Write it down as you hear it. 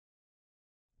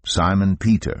Simon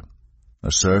Peter,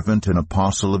 a servant and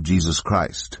apostle of Jesus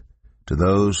Christ, to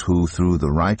those who through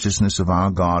the righteousness of our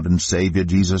God and Savior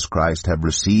Jesus Christ have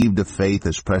received a faith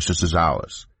as precious as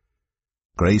ours.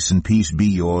 Grace and peace be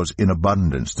yours in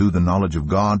abundance through the knowledge of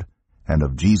God and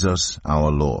of Jesus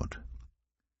our Lord.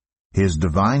 His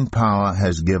divine power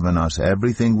has given us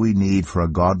everything we need for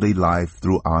a godly life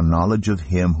through our knowledge of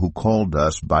Him who called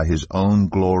us by His own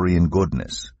glory and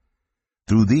goodness.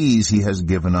 Through these He has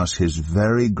given us His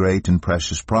very great and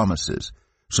precious promises,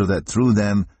 so that through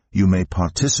them you may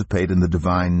participate in the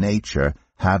divine nature,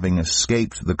 having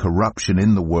escaped the corruption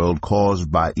in the world caused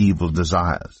by evil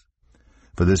desires.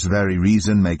 For this very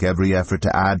reason make every effort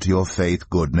to add to your faith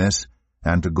goodness,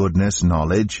 and to goodness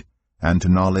knowledge, and to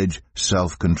knowledge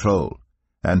self-control,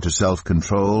 and to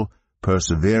self-control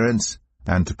perseverance,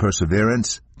 and to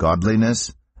perseverance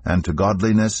godliness, and to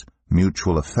godliness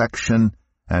mutual affection,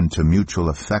 and to mutual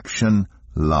affection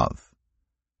love.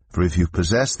 For if you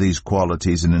possess these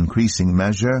qualities in increasing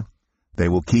measure, they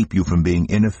will keep you from being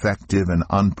ineffective and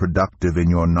unproductive in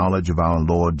your knowledge of our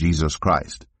Lord Jesus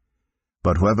Christ.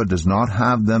 But whoever does not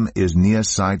have them is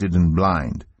nearsighted and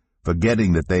blind,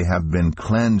 forgetting that they have been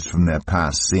cleansed from their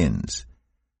past sins.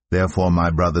 Therefore, my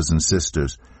brothers and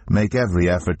sisters, make every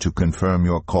effort to confirm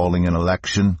your calling and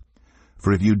election.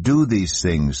 For if you do these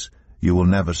things, you will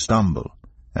never stumble,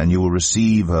 and you will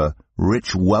receive a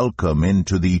rich welcome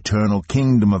into the eternal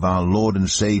kingdom of our Lord and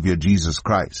Savior Jesus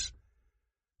Christ.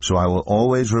 So I will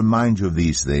always remind you of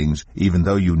these things, even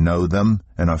though you know them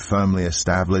and are firmly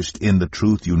established in the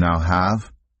truth you now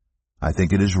have. I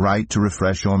think it is right to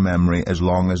refresh your memory as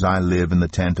long as I live in the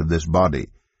tent of this body,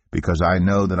 because I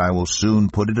know that I will soon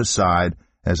put it aside,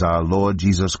 as our Lord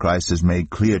Jesus Christ has made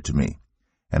clear to me,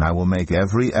 and I will make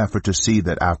every effort to see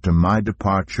that after my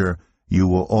departure you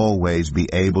will always be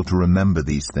able to remember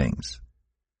these things.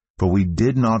 For we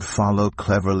did not follow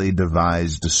cleverly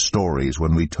devised stories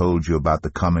when we told you about the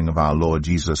coming of our Lord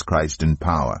Jesus Christ in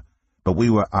power, but we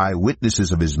were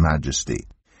eyewitnesses of His majesty.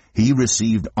 He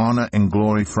received honor and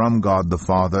glory from God the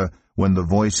Father when the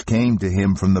voice came to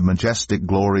Him from the majestic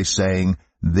glory, saying,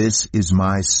 "This is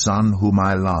my Son whom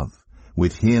I love.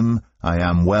 With Him I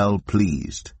am well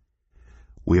pleased."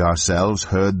 We ourselves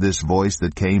heard this voice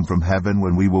that came from heaven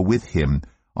when we were with Him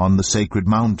on the sacred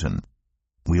mountain.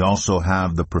 We also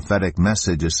have the prophetic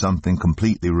message as something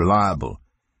completely reliable,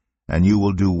 and you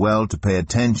will do well to pay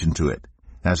attention to it,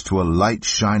 as to a light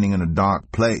shining in a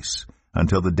dark place,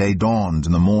 until the day dawns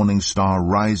and the morning star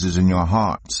rises in your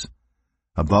hearts.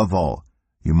 Above all,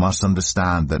 you must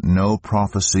understand that no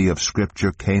prophecy of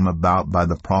Scripture came about by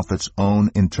the prophet's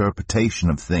own interpretation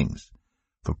of things,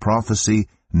 for prophecy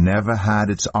never had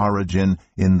its origin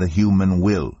in the human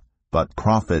will, but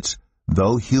prophets,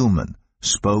 though human,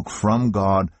 spoke from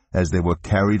God as they were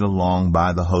carried along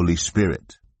by the Holy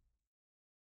Spirit.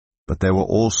 But there were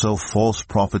also false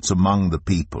prophets among the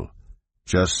people,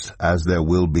 just as there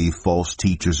will be false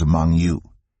teachers among you.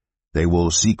 They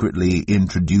will secretly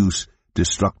introduce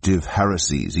destructive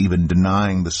heresies, even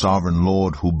denying the sovereign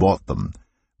Lord who bought them,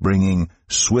 bringing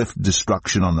swift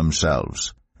destruction on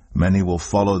themselves. Many will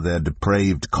follow their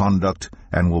depraved conduct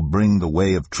and will bring the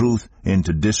way of truth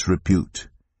into disrepute.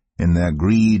 In their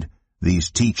greed,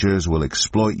 these teachers will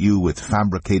exploit you with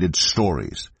fabricated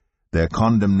stories. Their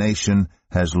condemnation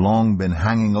has long been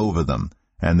hanging over them,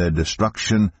 and their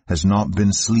destruction has not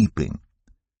been sleeping.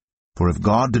 For if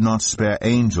God did not spare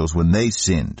angels when they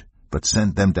sinned, but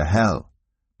sent them to hell,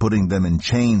 putting them in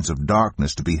chains of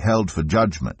darkness to be held for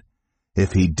judgment,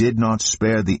 if He did not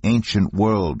spare the ancient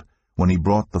world when He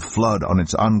brought the flood on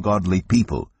its ungodly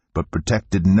people, but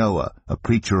protected Noah, a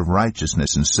preacher of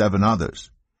righteousness, and 7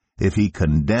 others, if He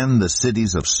condemned the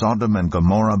cities of Sodom and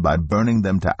Gomorrah by burning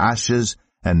them to ashes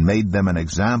and made them an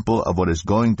example of what is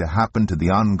going to happen to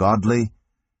the ungodly,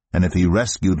 and if He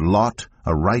rescued Lot,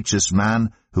 a righteous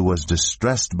man who was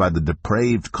distressed by the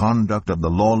depraved conduct of the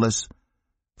lawless,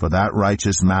 for that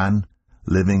righteous man,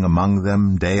 living among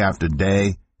them day after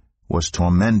day, was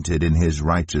tormented in his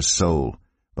righteous soul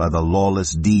by the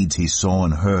lawless deeds he saw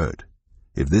and heard.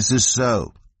 If this is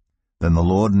so, then the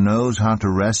Lord knows how to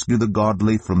rescue the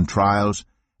godly from trials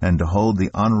and to hold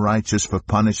the unrighteous for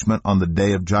punishment on the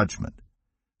day of judgment.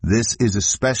 This is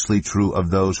especially true of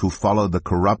those who follow the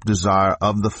corrupt desire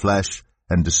of the flesh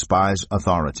and despise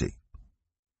authority.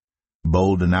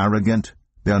 Bold and arrogant,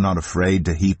 they are not afraid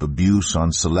to heap abuse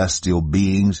on celestial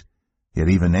beings, yet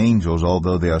even angels,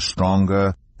 although they are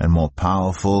stronger and more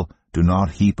powerful, do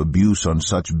not heap abuse on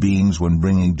such beings when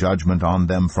bringing judgment on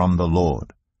them from the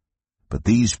Lord. But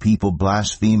these people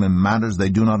blaspheme in matters they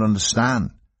do not understand.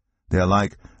 They are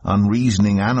like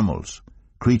unreasoning animals,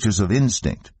 creatures of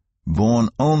instinct, born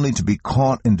only to be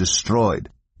caught and destroyed,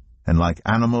 and like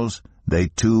animals, they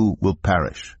too will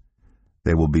perish.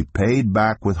 They will be paid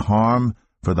back with harm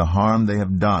for the harm they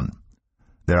have done.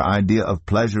 Their idea of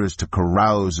pleasure is to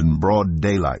carouse in broad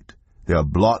daylight. They are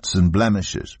blots and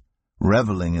blemishes,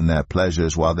 reveling in their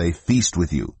pleasures while they feast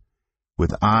with you.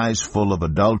 With eyes full of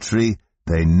adultery,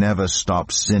 they never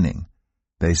stop sinning.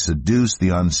 They seduce the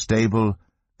unstable.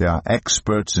 They are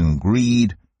experts in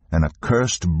greed, an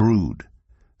accursed brood.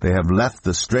 They have left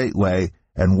the straight way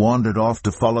and wandered off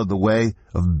to follow the way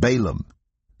of Balaam,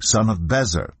 son of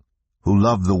Bezer, who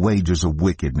loved the wages of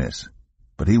wickedness.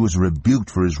 But he was rebuked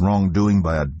for his wrongdoing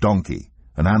by a donkey,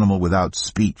 an animal without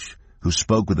speech, who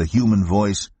spoke with a human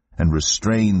voice and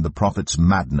restrained the prophet's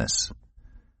madness.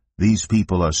 These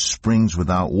people are springs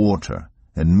without water,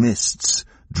 and mists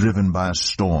driven by a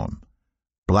storm.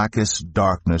 Blackest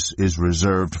darkness is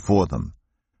reserved for them,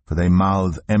 for they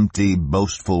mouth empty,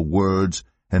 boastful words,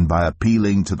 and by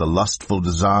appealing to the lustful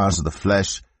desires of the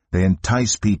flesh, they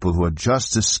entice people who are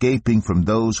just escaping from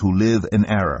those who live in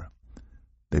error.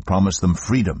 They promise them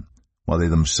freedom, while they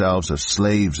themselves are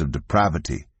slaves of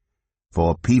depravity.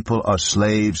 For people are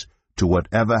slaves to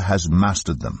whatever has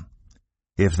mastered them.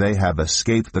 If they have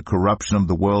escaped the corruption of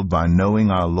the world by knowing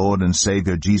our Lord and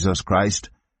Savior Jesus Christ,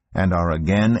 and are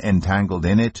again entangled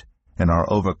in it, and are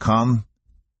overcome,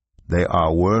 they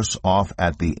are worse off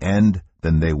at the end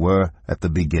than they were at the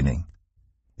beginning.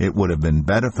 It would have been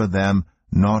better for them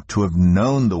not to have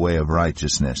known the way of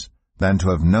righteousness, than to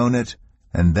have known it,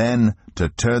 and then to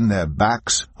turn their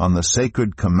backs on the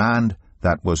sacred command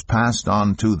that was passed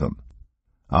on to them.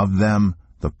 Of them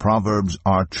the proverbs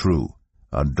are true.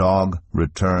 A dog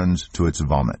returns to its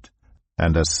vomit,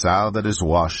 and a sow that is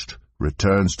washed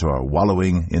returns to her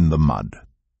wallowing in the mud.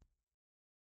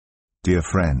 Dear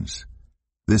friends,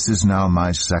 this is now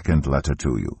my second letter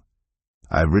to you.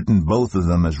 I've written both of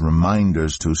them as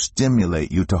reminders to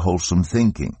stimulate you to wholesome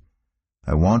thinking.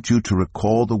 I want you to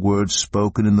recall the words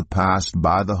spoken in the past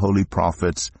by the holy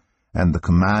prophets and the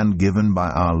command given by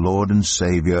our Lord and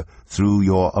Savior through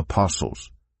your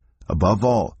apostles. Above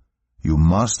all, you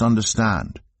must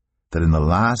understand that in the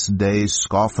last days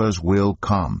scoffers will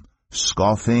come,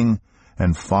 scoffing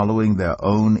and following their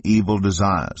own evil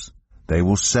desires. They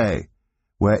will say,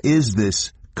 "Where is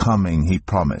this coming he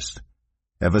promised?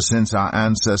 Ever since our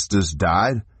ancestors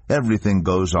died, everything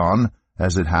goes on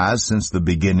as it has since the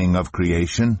beginning of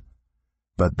creation."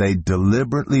 But they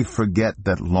deliberately forget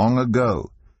that long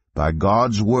ago, by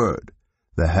God's word,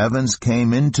 the heavens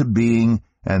came into being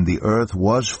and the earth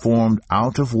was formed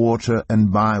out of water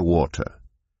and by water.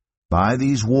 By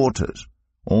these waters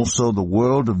also the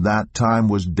world of that time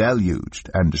was deluged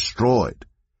and destroyed.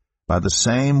 By the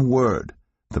same word,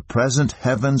 the present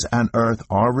heavens and earth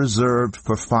are reserved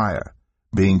for fire,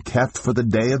 being kept for the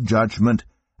day of judgment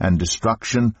and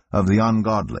destruction of the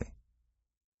ungodly.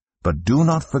 But do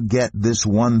not forget this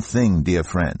one thing, dear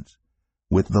friends.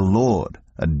 With the Lord,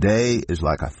 a day is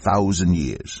like 1,000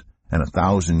 years, and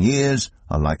 1,000 years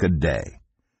are like a day.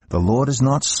 The Lord is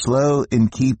not slow in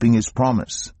keeping his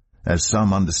promise, as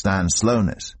some understand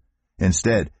slowness.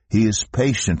 Instead, he is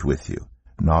patient with you,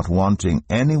 not wanting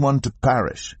anyone to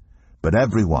perish, but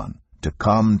everyone to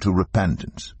come to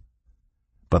repentance.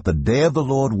 But the day of the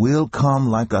Lord will come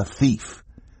like a thief.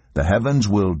 The heavens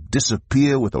will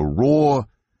disappear with a roar,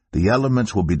 the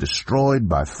elements will be destroyed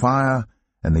by fire,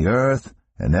 and the earth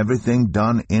and everything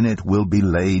done in it will be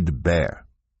laid bare.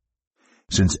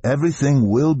 Since everything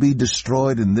will be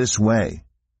destroyed in this way,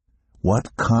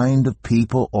 what kind of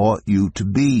people ought you to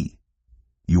be?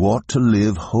 You ought to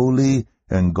live holy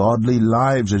and godly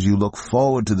lives as you look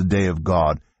forward to the day of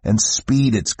God and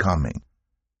speed its coming.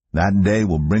 That day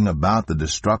will bring about the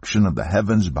destruction of the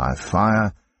heavens by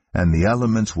fire, and the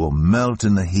elements will melt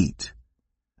in the heat.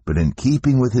 But in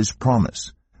keeping with his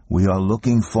promise, we are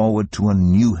looking forward to a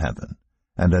new heaven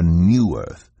and a new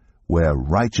earth where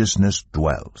righteousness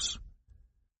dwells.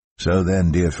 So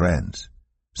then, dear friends,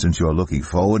 since you are looking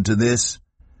forward to this,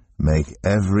 make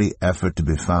every effort to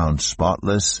be found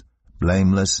spotless,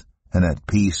 blameless, and at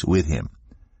peace with him.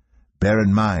 Bear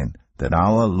in mind that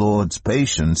our Lord's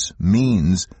patience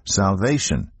means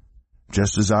salvation,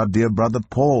 just as our dear brother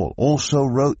Paul also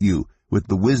wrote you with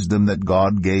the wisdom that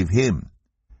God gave him.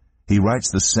 He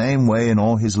writes the same way in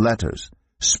all his letters,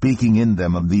 speaking in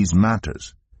them of these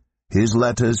matters. His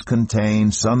letters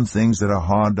contain some things that are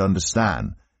hard to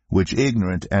understand, which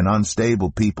ignorant and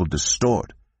unstable people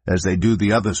distort, as they do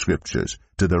the other scriptures,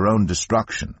 to their own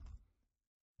destruction.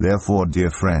 Therefore,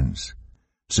 dear friends,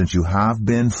 since you have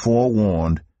been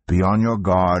forewarned, be on your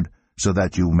guard, so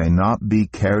that you may not be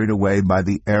carried away by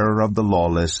the error of the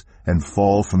lawless and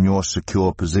fall from your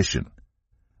secure position.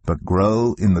 but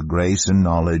grow in the grace and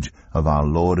knowledge of our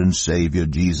Lord and Savior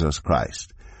Jesus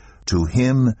Christ. To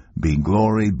him be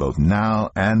glory both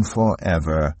now and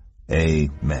forever.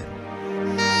 Amen.